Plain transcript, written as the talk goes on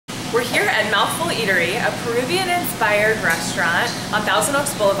We're here at Mouthful Eatery, a Peruvian-inspired restaurant on Thousand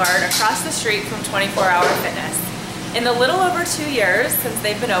Oaks Boulevard across the street from 24 Hour Fitness. In the little over 2 years since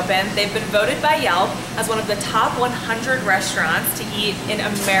they've been open, they've been voted by Yelp as one of the top 100 restaurants to eat in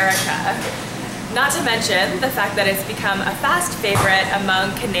America. Not to mention the fact that it's become a fast favorite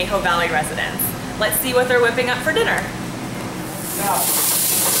among Conejo Valley residents. Let's see what they're whipping up for dinner.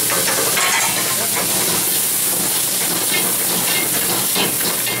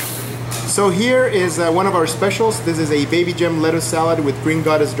 So here is one of our specials. This is a baby gem lettuce salad with green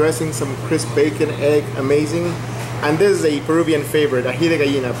goddess dressing, some crisp bacon, egg, amazing. And this is a Peruvian favorite, ají de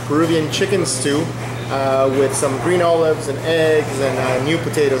gallina, Peruvian chicken stew with some green olives and eggs and new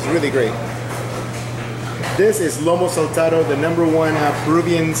potatoes, really great. This is lomo saltado, the #1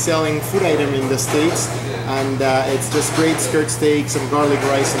 Peruvian selling food item in the States. And it's just great skirt steak, some garlic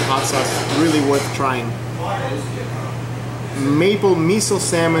rice and hot sauce, really worth trying. Maple miso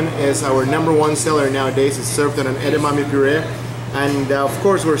salmon is our #1 seller nowadays. It's served on an edamame puree. And of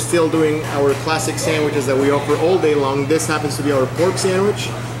course we're still doing our classic sandwiches that we offer all day long. This happens to be our pork sandwich,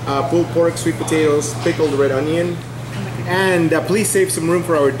 pulled pork, sweet potatoes, pickled red onion. And please save some room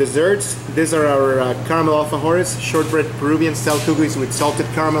for our desserts. These are our caramel alfajores, shortbread Peruvian style cookies with salted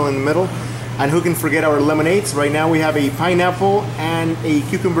caramel in the middle. And who can forget our lemonades? Right now we have a pineapple and a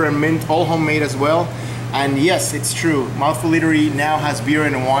cucumber and mint, all homemade as well. And yes, it's true, Mouthful Eatery now has beer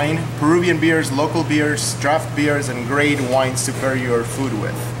and wine, Peruvian beers, local beers, draft beers, and great wines to pair your food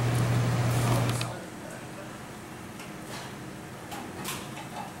with.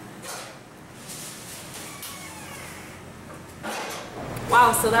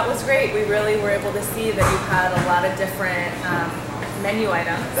 Wow, so that was great. We really were able to see that you had a lot of different menu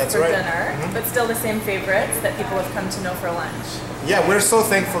items for dinner, but still the same favorites that people have come to know for lunch. Yeah, we're so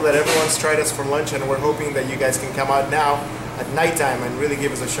thankful that everyone's tried us for lunch, and we're hoping that you guys can come out now at nighttime and really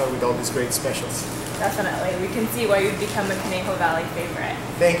give us a shot with all these great specials. Definitely. We can see why you've become a Conejo Valley favorite.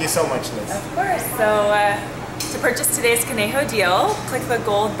 Thank you so much, Liz. Of course. So to purchase today's Conejo deal, click the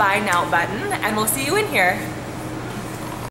gold Buy Now button, and we'll see you in here.